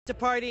The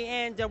party,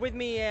 and with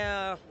me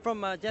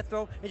from Death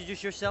Row.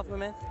 Introduce yourself, my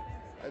man.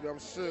 I'm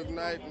Suge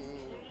Knight and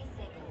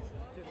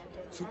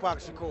Tupac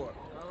Shakur.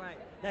 All right.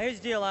 Now here's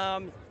the deal.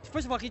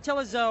 First of all, can you tell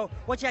us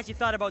what you actually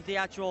thought about the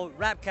actual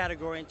rap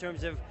category in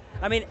terms of?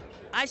 I mean,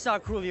 I saw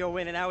Coolio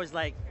win, and I was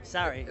like,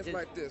 sorry. It's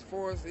like this.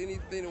 For us,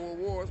 anything in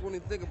awards,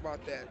 wouldn't even think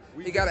about that.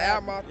 We He got an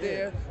album out yeah.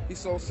 there. He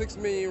sold 6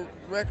 million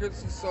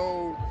records. He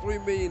sold 3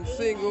 million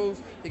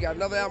singles. He got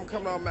another album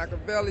coming out,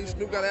 Machiavelli.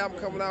 Snoop got an album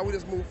coming out. We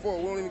just move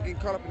forward. We don't even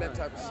get caught up in that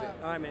type of shit.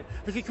 All right, man.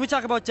 But can we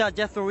talk about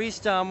Death Row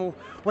East?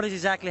 What is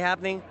exactly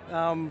happening,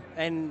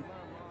 and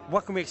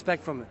what can we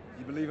expect from it?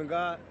 You believe in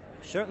God?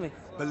 Certainly.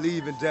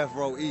 Believe in Death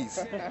Row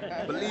East.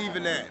 Believe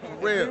in that,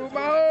 for real. My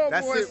homeboy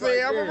That's it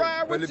say, right I'm there.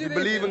 ride But with if you you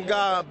believe in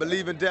God,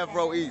 believe in Death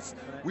Row East.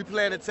 We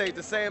plan to take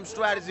the same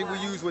strategy we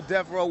use with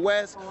Death Row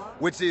West,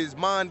 which is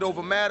mind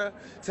over matter,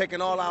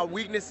 taking all our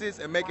weaknesses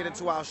and making it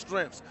into our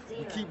strengths.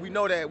 We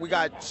know that we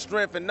got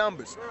strength in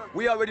numbers.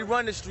 We already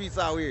run the streets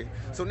out here.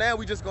 So now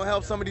we just gonna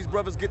help some of these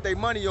brothers get their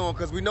money on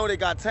because we know they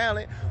got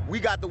talent. We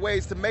got the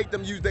ways to make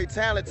them use their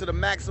talent to the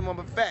maximum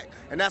effect.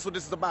 And that's what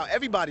this is about.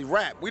 Everybody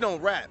rap. We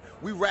don't rap.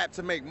 We rap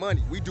to make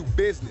money. We do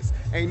business.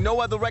 Ain't no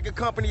other record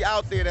company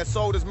out there that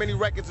sold as many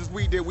records as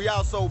we did. We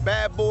outsold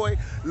Bad Boy,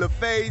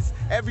 LaFace,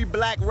 every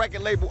black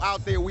record label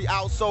out there, we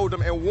outsold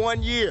them in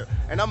 1 year.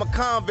 And I'm a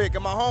convict,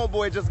 and my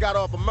homeboy just got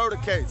off a murder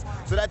case.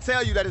 So that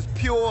tell you that it's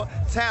pure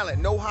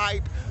talent, no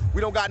hype.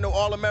 We don't got no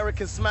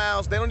all-American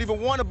smiles. They don't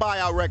even want to buy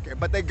our record,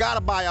 but they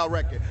gotta buy our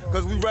record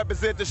because we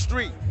represent the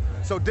street.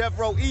 So Death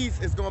Row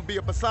East is gonna be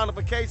a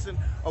personification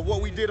of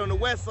what we did on the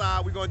west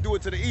side. We're gonna do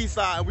it to the east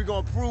side, and we're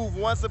gonna prove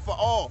once and for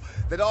all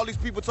that all these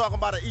people talking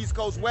about an East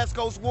Coast, West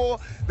Coast war,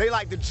 they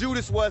like the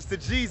Judas was to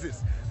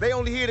Jesus. They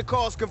only here to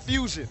cause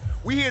confusion.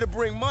 We here to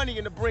bring money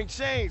and to bring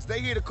change.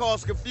 They here to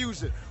cause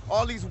confusion.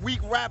 All these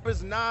weak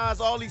rappers, Nas,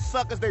 all these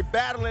suckers, they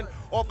battling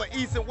off of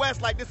East and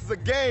West like this is a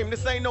game.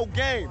 This ain't no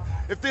game.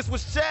 If this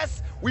was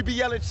chess, we'd be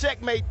yelling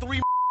checkmate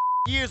 3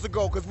 years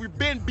ago, because we've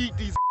been beat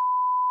these.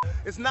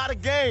 It's not a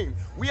game.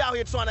 We out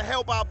here trying to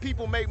help our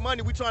people make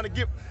money. We trying to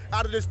get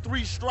out of this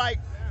 3-strike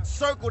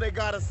circle they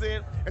got us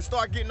in and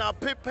start getting our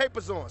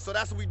papers on. So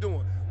that's what we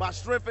doing. By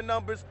strength in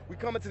numbers, we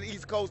coming to the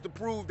East Coast to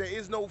prove there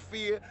is no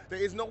fear, there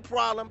is no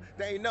problem,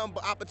 there ain't nothing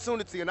but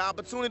opportunity. And the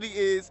opportunity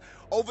is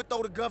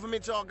overthrow the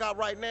government y'all got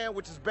right now,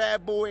 which is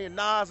Bad Boy and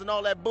Nas and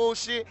all that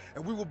bullshit,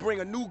 and we will bring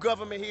a new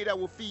government here that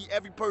will feed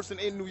every person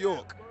in New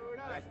York.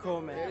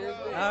 Cool, man.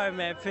 All right,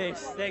 man.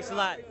 Peace. Thanks a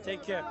lot.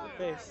 Take care.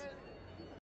 Peace.